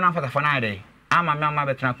o hye me na fasa fana de ama me ama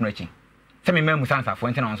betena kuno aki se me mamu sansa fo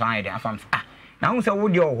ntina onso an de afam na hu se wo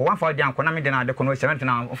de o ho wa fa de anko na me de na de kono hye me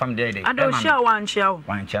ntina ofam de ado hye wan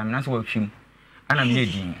chia me na so wa twim ana me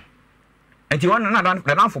di enti won na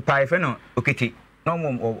dan fo pai fe no oketi no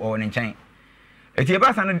mo o ne nchen enti e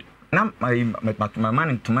ba sa no na ma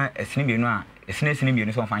man ntuma esini bienu a esini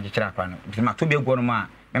bienu so fa nkyekira akwa no bi ma to be ego no ma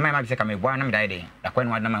me ma bi se ka me boa na me dai dai akwa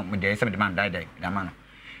no na me dai se me de man dai da ma no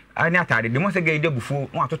ani atade de mo se ga ide bufu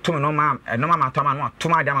mo atoto me no ma to ma no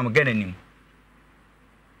atoma de ma ga nanim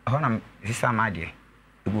ahona sisa ma de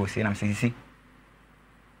ego se na sisi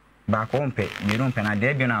ba ko mpe bienu mpe na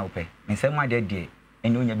de bi na ope me se mo de de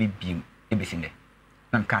eni onya bi biem e besinde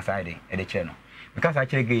na me ka sa de e de kire no me ka sa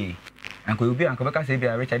kire ge anko obi anko be ka se bi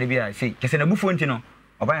a Richard bi a se kese na bufu nti no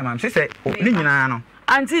oba ma me se ni nyina no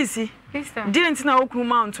anti si didn't na okru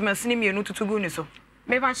mount mesini mienu tutugu ni so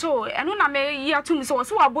me ba so eno na me yi atum so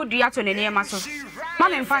wo abodu ato ne nema so ma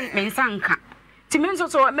me mfa me nsanka ti me nso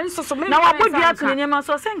so me na wabodu ato ne nema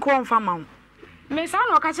so se nko mfa ma wo me sa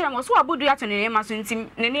na oka kire mo so abodu ato ne nema so nti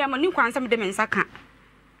ne nema ni kwansa me de me nsaka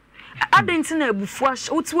adenti na abufu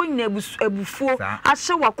uti wo nyina abufuo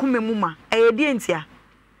ahye wakoma mu ma eye die ntia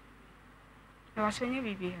e wa so nye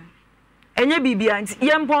bibia enye bibia nti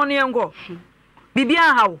yempon ne yenko bibia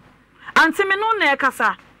hawo anti me no na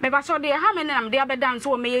ekasa me ba so de ha me na me de abeda nso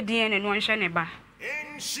wo me ye din ne no nhwe ne ba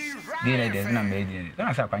din de na me din so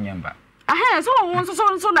na sa kwanya mba aha so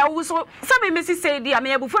wo so na wo so sabe me si say di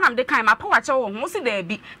me abufu na me de kan ma pa wa che wo ho si da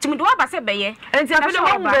bi ti me de wa ba se beye enti afede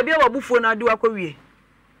wo ba bia wabufu na de wakwawie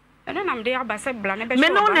ene na me de aba se bla ne be me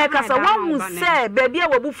no na ekasa wo se ba bia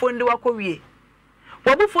wabufu de wakwawie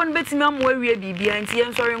wabufu no betimi am wawie bibia nti ye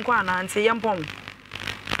nsori nko ana nti ye mpom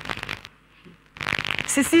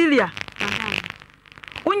Cecilia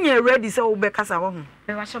unye ready se wo be kasa wo ho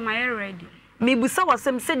be wa so my ready me busa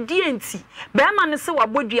wasem se dienti be ma ne se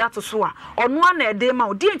wabodua to so a ono ana ede ma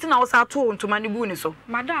o dienti na wo sa to ntoma ne bu ni so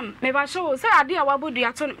madam me ba so se ade a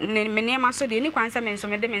wabodua to me ne ma so de ni kwansa me nso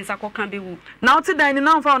me de me nsa koka be wu na o ti dan ni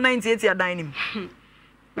na mfa 98 ya dan ni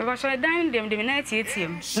me ba so dan dem de 98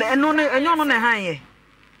 em na eno ne enyo no na han ye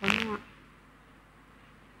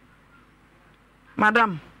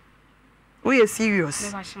madam we are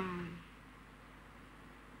serious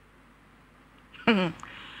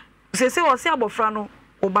se o se abofra no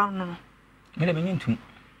oba no me le menyentum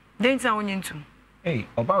denti na wonyentum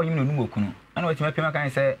oba onyim no numu okunu ana wati mapema kan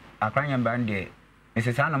se akranya mba nde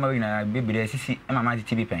se sa na ma wina bebere sisi mama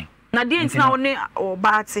ti bi pen na denti na woni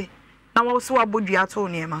oba ate na wo so abodua to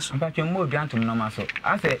ne ma so mpa twa mo odua ntom no ma so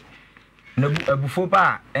ase na abufo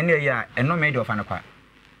ba ene ya eno me de ofa na kwa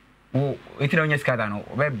wo etina onye skada no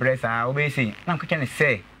obe bresa obe si na nka kene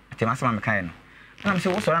se ate ma sama me kan no na me se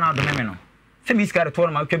wo so na do me no se bi skada to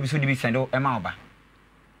no ma twa bi so di bi sendo e ma oba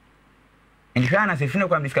ndi hwa na se fina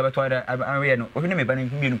kwa biska beto da awe no ohwe me ba na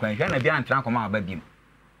bi no kwa hwa na bi antra koma aba bi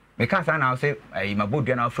me ka sa na se ai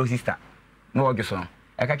mabodua na afro sister no oge so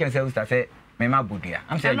e ka kene se sister se me ma bodua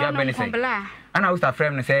am se dwa be ne se ana sister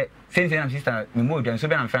frame ne se sense na sister me modua so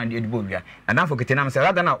be na friend edi bodua na dan fokete na me se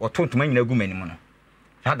rada na otontoma nyina gu mani mu no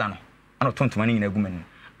rada no ana otontoma nyina gu mani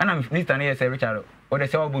ana sister ne se Richard What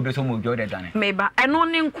say about do so mo jo de dane. Meba eno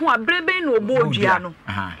ne nko abrebe na obo odua no.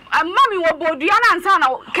 Mommy wo bodua na nsa na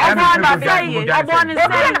ka ba say obo ne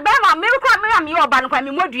say be ma me kra me oba no kwa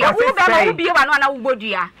me modua wo be ma wo bie wa no na wo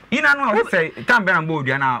bodua ina no wo say time be na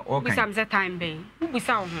bodua na o kan busam say time be wo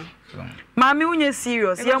busa wo ho maami unye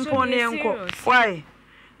serious yempo ne enko why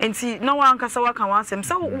enti na wa ankasa wa kan wa asem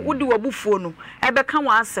say wo di wabufuo no ebe kan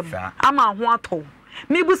wa asem ama ho ato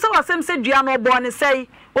me busa wa asem say dua no obo ne say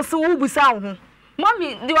wo se wo busa wo ho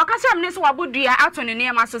Mommy, the wakasha mne so wabodua ato ne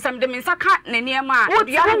niema so sem de me nsa ka ne niema a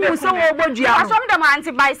dua no me so wabodua aso me de ma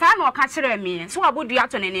anti bai sa na oka kire me so wabodua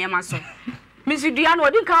ato ne niema so me si dua no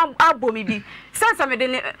odi nka abo me bi sense me de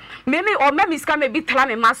me o me miska me bi tala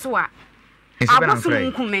me maso a aboso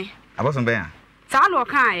nkume aboso be ya sa na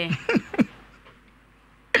oka aye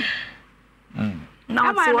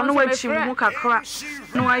na so no wa chi mu kakra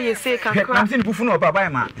no wa ye say kakra na sin pufu no ba bai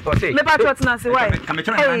ma o say me ba to na say why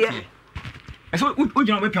so u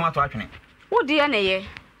jina we pia wato atwene wo de na ye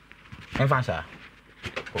enfa sa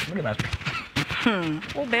o me ba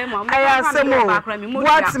wo be ma aya semo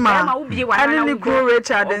what ma ani ni ku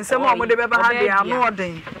Richard nsem o mo de be ba ha de ano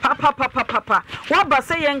oden papa wa ba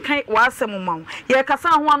say yen kan wa asem ma ye kasa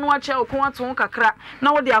ho ano a che ko ato kakra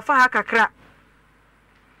na wo de afa ha kakra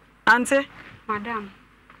ante madam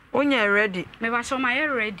onye ready me ba so ma ye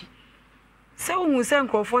ready se wo hu se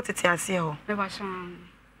nkrofo tete ase ho me ba so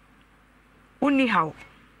uni how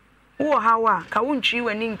wo hawa ka wonchi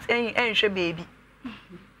wani enhwe baby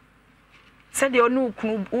said onu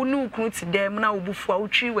kunu ti dem na obufu a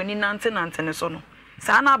wotwi wani nante ne so no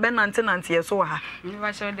sa na be nante ye so ha me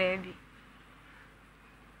ba so da bi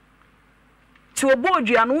ti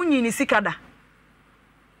obodua no unyi ni sikada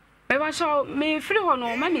me ba so me free ho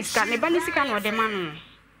no ma mi sika ne ba ni sika no de ma no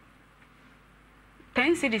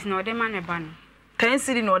 10 cities no de ma ne ba no 10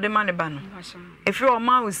 cities no de ma ne ba no e free o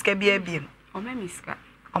ma uska bia bia o ma mi sika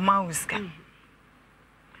o ma uska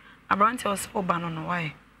abrante o so ba no no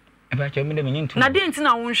why e ba che me de me ntu na de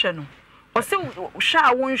ntina wo nhwe no o se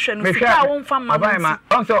hwa wo nhwe no sika wo mfa ma oba ma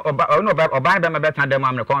on so oba be ma beta dem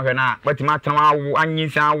amre kon hwe na batima tena wo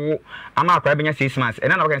anyisa wo ama akra benya 6 months e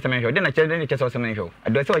na na wo kan se me hwe de na che de ne che so se me hwe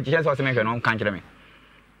do se wo che so se me hwe no kan kire me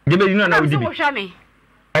de be no na wo dibi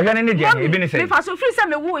ahwe ne dia e bi ne se me fa so free se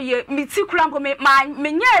me wo ye mi ti kura nko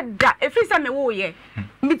me nye da e free se me wo ye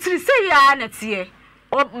mi tri se ya na tie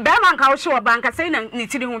o be man ka wo hwe banka se na ni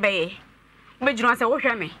tiri ho be ye be jino se wo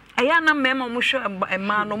hwe me aya na mema mo hwe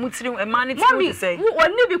ema no mutiri ema ne ti say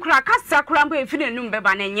woni bi kura kasa kura mbo efi nanum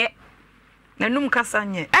beba na nye nanum kasa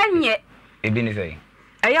nye enye e bi ne say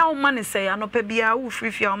aya wo ma ne say anopa bia wo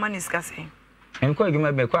free wo ma ne ska say enko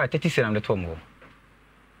aguma be kwa 30 cedis de tom go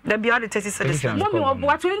da bia de 30 cedis mommy obo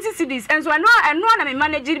 20 cedis enso eno na me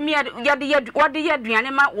manage me ye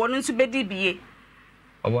aduane ma wono nso bedi bie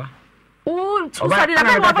obo so sorry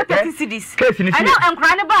na ba 30 cedis I know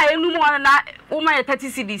enkra ne ba enum won na wo ma 30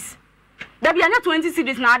 cedis da bia nya 20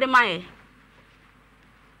 cedis na ade ma ye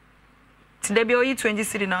ti da bia o yi 20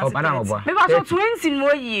 cedis na me ba so 20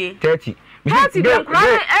 mo yi 30 30 de enkra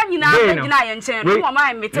enyina agina ye nchen no wo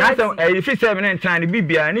ma me 30 na so fi 7 and 10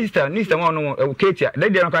 bibia ni sister won no ketia da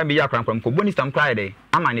dia no kan be ya kran ko boni stam cry dey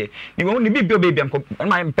amane ni wo ni bibia bibia ko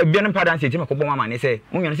ma bibia no padan se ti ko bo mama ne se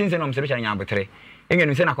wo nyan sinse no mse be cha nya abotre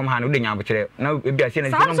enwenu se na kom ha no de nya abotre na bibia se na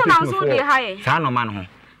so de haye sa no ma no ho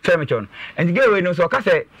so me chon and get we no so ka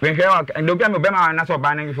se when hwe ndo bia me be ma na so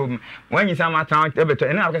ba na nfo wanyi sa ma tan e beto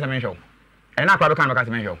ena ka se me hwe ena akwa be kan ka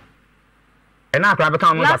se me hwe ena akwa be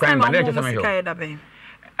kan mo sakran ba na je se me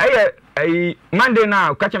hwe ay Monday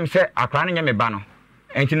na ka chem se akwa na nya me ba no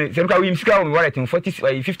enti ne se ka wi msika wo me wallet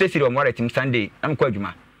 40 50 cedi wo me wallet Sunday am kwa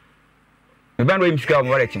adwuma me ban we msika wo me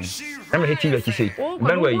wallet am he TV ki sei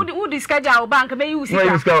ban we wo discaja wo bank be use we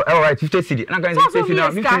msika all right 50 cedi na kan 50 cedi na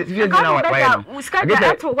 50 cedi na why no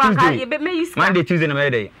discaja to wa ka ye be me use Monday Tuesday na me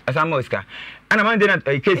dey asama uska ana Monday na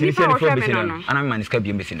case ni se ni for be no ana man iska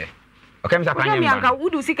bi mbesi dey okay msa kwa nyamba anga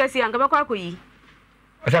wudu sika si anga bakwa koyi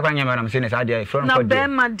asa kwa nyamba na mse ne sa dey from na be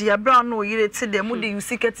ma dia bra no yire ti dem mu de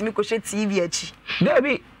sika ti mi ko she TV achi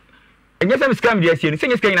Debi enye sam scam dia sie ni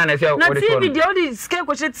senye scam na se o de TV dia o di scam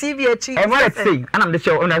ko she TV achi e mo let say ana me de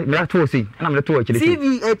show ona me to say ana me de to achi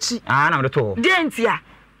TV achi ana me de to dentia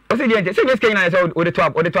o se dentia senye scam na se o de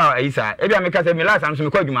to ayisa e bia me ka se me last am so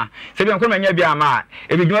me kwa adwuma se bia me nya bia ma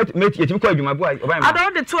e bi dwuma me ti kwa adwuma bo o ba ma ada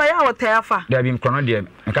o de to ya o tayafa Debi mkrono de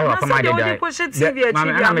me ka wa fa ma de dai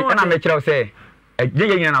ana me kira o se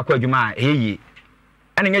je nya na kwa adwuma eyi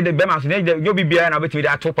ana nye de be ma so ne yo bibia na betimi de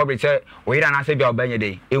ato public say o yira na se bia o ba nya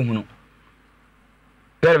de ehunu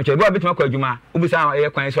Tell me, what bit my Juma, Ubisa,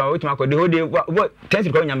 a coin, so I could do what tends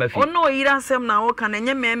to go in my feet. Oh, no, you don't say now, can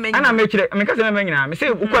any man make and I make it because I'm a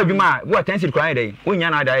say, Ukajuma, what tends to cry day, when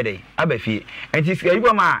Yana died, Abbey, and she's a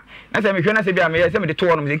woman. As I'm sure I say, I'm a 72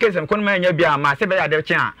 in case I'm calling my Yabia, say, I have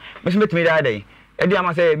chance. Miss Smith me that day.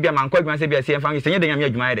 Edia say, be a man, quite my say, and fancy saying,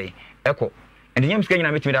 I'm my day. Echo. And the young skin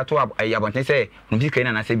I met me that to up, I want to say, from this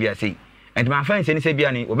can I say, BSC. And my friends say,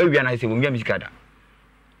 Biani, or baby, and I say, when you're Miscada.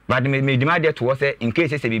 But me demand that was in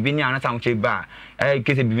case it's a bibini and a sound shape bar, a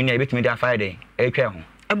case of bibini, a bit me that Friday, a care.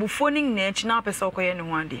 A buffooning nature, not a so quiet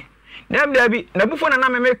one day. Never be, no before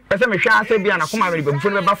I make a semi shall say, Biana, come out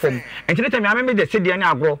before the bathroom. And to the time I remember the city and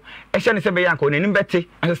I grow, a shall say, Bianco, and in Betty,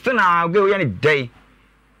 and still I'll go any day.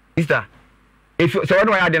 Is that? If so, what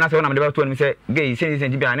do I did not want to tell me, say, gay, since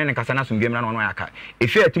and Gibian and Casanas from Game on my car.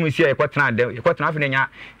 If you are to me, see a quarter, you're quite enough in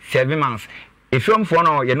 7 months. If you're for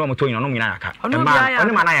no, you're no more to you, no Minaka. Oh, no,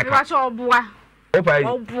 Manaka. What's all boy? Oh,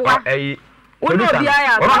 boy, baby.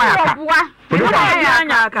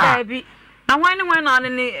 Now, when went on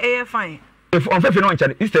in the AFI? If on 50 no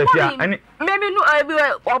chance, is there any maybe no,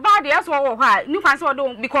 or body as well, why? No fancy or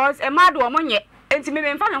don't because a mad woman yet, and to me,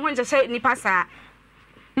 and find when to say Nipasa.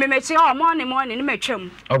 Me make sure morning, me chum.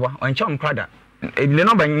 Oh, on chum crada. The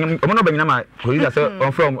number, number, police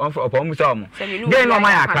are from Musom. They know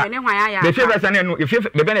my car. The favors and if you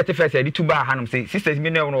the benefit first, the 2 bar Hanum say, sisters, me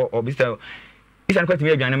know or Mr. This and question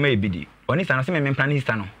me, and may be. Only stand some men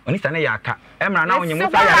planistano. Only stand a yaka. Emma now when you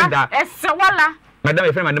move that. Esawala. Madam,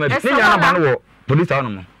 if I'm Madam, police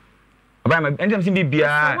animal. About my engine seem to be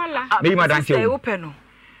a maybe my dance open.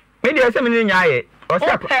 Maybe I send me in Yaye.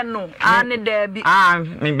 Open, and there be.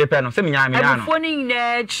 Maybe Penno, send me. I'm phoning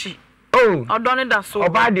Nedge. Oh, I don't know so.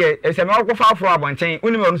 Bad day, it's a more far for one thing.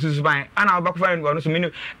 We know Susan, and our back friend was a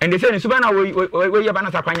minute. And they say, Subana, where your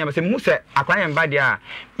banners are crying, I say, Musa, a crying bad ya.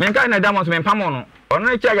 Mankind, I don't want to make Pamono. Or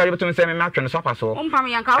no check able to send me match and supper so. And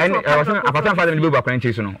I was a pattern for the Bible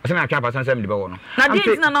apprentice. Some I can't pass on 70 bono. Now, this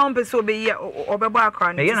is not on Peso be or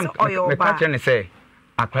Babacan, or your pattern say,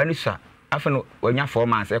 a cranissa. After when you're 4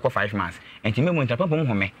 months, echo 5 months, and to me, when Papa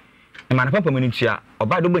home, and my Papa Minutia, or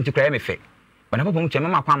by the way to cry me fake. When I put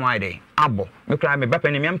Mamma Palm my day, Abo, me cry me back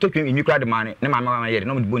and I'm talking in you cry the money, no mamma yet,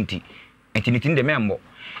 no bunty, and in the memo.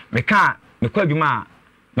 Me can't, me call you ma,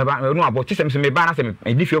 me no about systems, me ban us and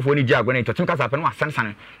if you're for any job when to think us up and was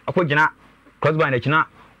son, a quite jana, cross by the china,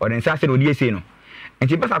 or then Sassy or Diesino. And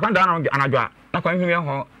she best I come down and I drop, not coming here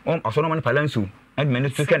home, or so many palansu, and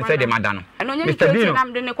ministers can say the madam. And Mr. Dino,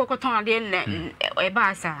 I'm the Cocoton, a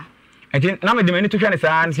bassa. And then, now, the minute to try to say,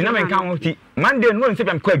 I'm county. Monday, and one say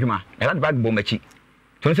I'm Quaguma, and that bad bombachi.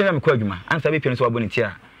 To say I'm Quaguma, I'm Sabi Pins or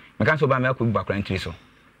Bonitia. I can't so buy milk with back and so.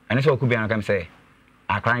 And so could be, I can say,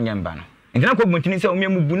 I crying young banner. And then I could continue to say,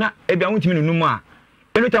 Mubuna, every I want to no more.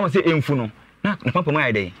 Every time I say Infuno, not the pump of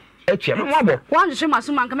my day. Actually, I'm mobile. One to show my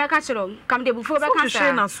suman come back come there before I can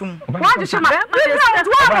say, no, soon. One to show my I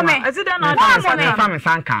said, I'm farming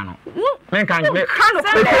Sancano. Men can't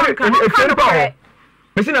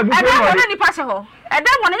Missing a book. I don't pass a hole. I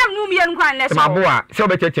don't want to move young crying less. My boy, so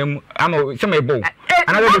better him. I'm some a bow.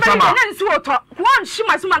 Another summer. One, she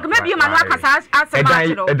must maybe a man like us as a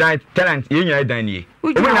talent in your dining.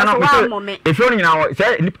 If you're now,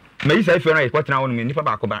 say, may say, if you're what now in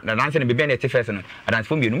Nipabaco, the dance and be Bennett first, and dance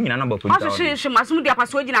for me, a number of people. She must move their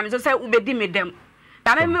persuasion. I'm just saying, we be them.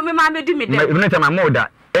 That may be me. Every time I'm more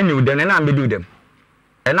that, any of them, and I'll be do them.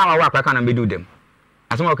 And now I walk back and be do them.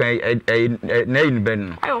 As well, a name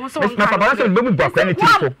Ben. I almost saw my papa said, Baby Buck, any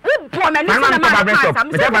people. I'm a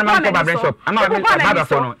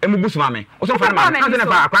son, and Mubus Mammy. Also, for my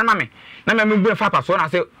grandmammy. Now, I'm Papa, so I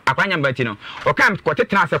say, a cranium betino. Or camp, quite a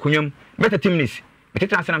transacunium, better timnis. But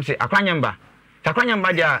it answers, say, a cranium bar. Sacranium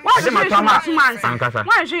by the Thomas.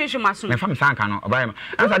 Why should you must my family Sancano, or by him?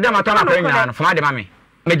 As I dem a Thomas for my mammy.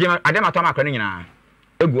 Make him a dem a Thomas Cranina.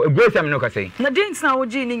 A good time, no, I say. Nadine now,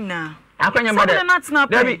 Jeaning now. I can't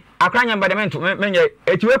Debbie, I can't by the men to men.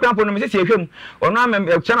 If you wake up on the Mississippi, or no,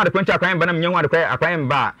 I'm some of the printer crying, but I'm young, I cry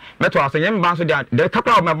bar. Metro, I am bound to that. The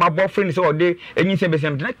couple of my boyfriends all day, and you say,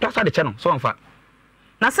 that's the channel, so on far.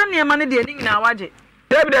 Now, send me money, dear, now, Debbie,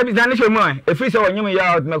 Debbie, Danish, if we saw you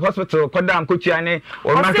out my hospital, call down Kuchiane,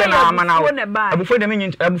 or Manana, before the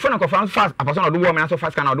minion, before I found fast, a person of the woman, so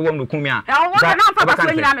fast can I do one to come here. What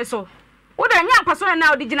a young person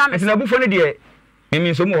now, did you know? It's no before dear.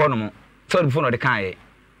 Means so more. So before the kind.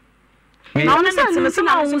 No,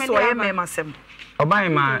 so I am myself. Or by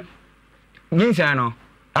my Ginsano,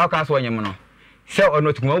 our castle, you so or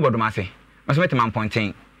not to go over the massy. Must make a man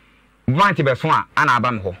pointing. Vanty Beswan, and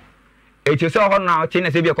Abamho. It is so hot now,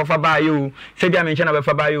 Tina Sabia Coffa by you, Sabia mention of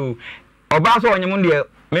a by you. Or Basso on your Mundia,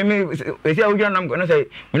 esi awu nam no say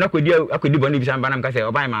me na akodi boni bi san ba nam ka say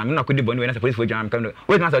oban ma me na akodi boni we na say police for jam kam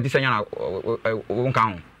we na say tisanya na won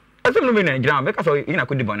kan ho asem no me na gira be ka say ina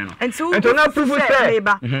akodi boni no ento na proof say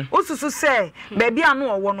osusu say ba bia no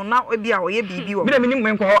owo no na bia oye bibi wo me na me nim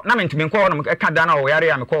nko na me ntime nko no ka da na o yare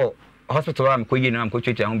ya me ko hospital am ko yi na am ko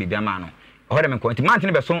twetwa ho bibia ma no o de me ko nti man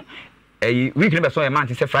tin be so week ni be so e man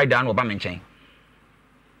tin say Friday na oba me nchen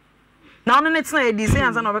na ono ne tena e di say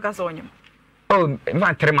anza na obeka so onyem oh even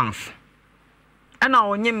 3 months ana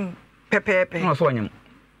onyem pepepe no so onyem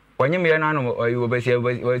ye na no o be say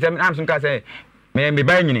am sum ka say me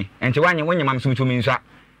ba nyini enti wanyem wonyem am sum tumi nsa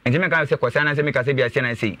enti me ka say kwasa na say me ka say bia say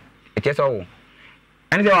na say e che so wo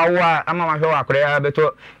ani say wo ama ma hwe wa akora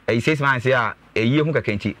beto 6 months ya eyi hu ka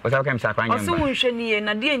kanti o say ka me sa akora nyem ba o so wonhwe ni ye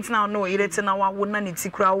na de enti na no yire te na wa wo na ne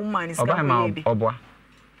tikura wo man ska ko ye oboa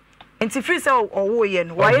enti free say owo ye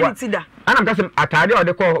no wa ye ni tida ana ka say atade o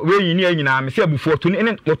de ko we yi ni anyina me say abufu otu ni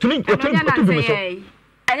otu bi me so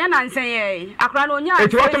enya nansen ye akra no nya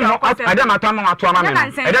eti wotu no ada mata ma ato ama me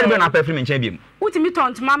no eda be na pa free me nchen biem utimi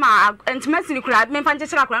tont mama entima sini kura me fa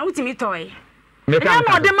nchechira kura utimi toy me kan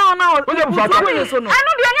no de ma na o so no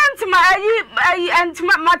anu de enya ntima ayi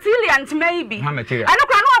entima material ntima yi bi anu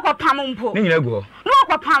kura no akopam mpo ni nyina gu no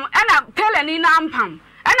akopam ena tele ni na ampam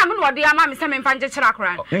ena me no de ama me se me fa nchechira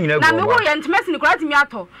kura na me wo ye ntima sini kura timi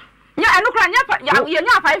ato nya anu kura nya ye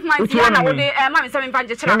nya 5 months ya na wo de ma me se me fa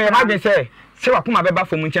nchechira kura me imagine say se wakuma beba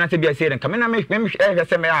fo mu nchina se bia se den kamena me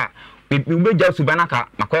se me a ube ja subana ka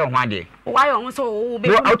makoye ho ade wayo ho so wo be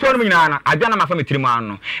auto no nyina na adwa na mafa metiri mu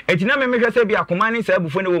anu enti na me hwe se bia akoma ni se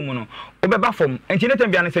abufo ne wo mu no obeba fom enti ne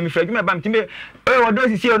tambia na se me fra adwuma ba mtime wodo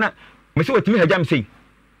sisi na me se wotimi haja me sei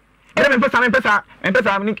era me pesa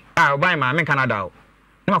ni oban ma me Canada o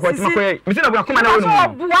na makoye me se na bu akoma na wo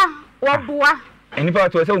no oboa eni pa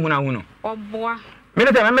to se wo hu na hu no oboa me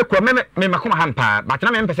ne te me ko me makoma hampa but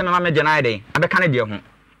na me pese me ma me je na ide abeka ne de ho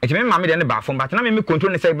enti me ma me de ne ba fom but na me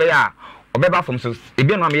control ne se be ya obeba fom so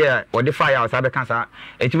ebi no am ye o de fire out abeka sa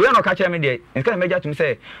enti we no ka kire me de nka me ja tum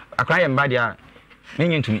se akran ye mba dia me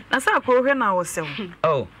nyintumi na sa akro hwe na wo se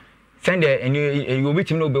oh send there and you obi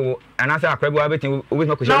tim no be wo ana sa akra bi wa betin obi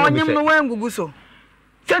no ko na onyem no wan gugu so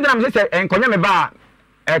send am se enkonya me ba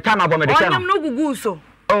time abo me de onyem no gugu so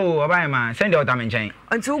oh obai man send out am nchen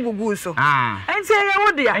anti ugugu so enti ye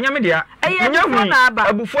wo dia enya me dia enya hu na aba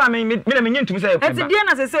abufu a me na me nyintum se enti dia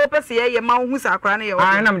na se opese ye ma hu sa akra na ye wo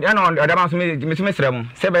na odaba so me sere mu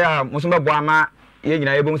se be ya mo so be bo ama ye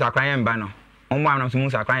nyina ye bo sa akra ye mba no omo am na so mu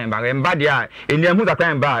sa akra ye mba dia eni hu sa akra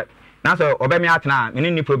ye mba na so obe me atena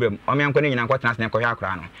me ni problem o me anko ne nyina kwatena se ne ko hwa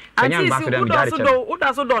akra no enya mba so dem jare che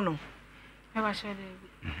uda so do no e ba shede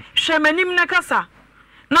hwemanim na kasa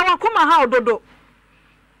na wakoma ha ododo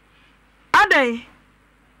adai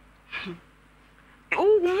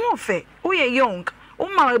wo fe wo ye young wo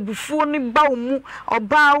ma ebufu ni ba mu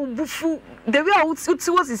oba bufu the way uti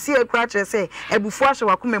wo sisi ekra kire say ebufu ahwe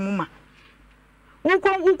wakoma mu ma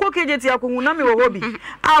wo kejeti akohu na me wo hobi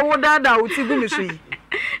a wo dada uti gu mi so yi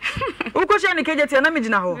wo ko she ni kejeti na me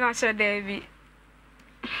gina ho na she David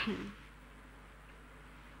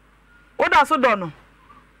oda so do no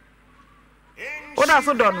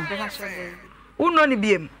uno ni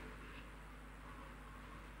biem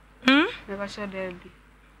Eba shode bi.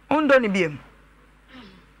 Undo ni biem.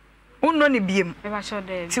 Uno ni biem. Eba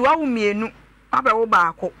shode bi. Ti wa wo mienu, abe wo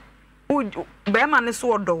baako. Be ma ne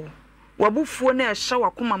so odo. Wabufuo na ehye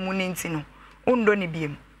wakoma mu ne nti no. Undo ni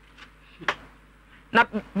biem. Na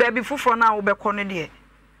baby fufo na wo be kɔ no de.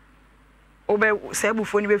 Wo be se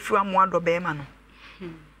abufuo ni be fi amu ado be ma no.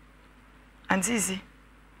 Antisi.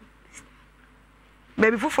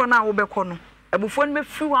 Baby fufo na wo be kɔ no. Abufuo ni be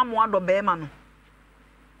fi amu ado be ma no.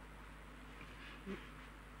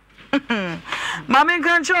 Mama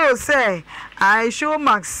can show say I show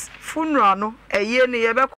Max funeral no eye ne ye be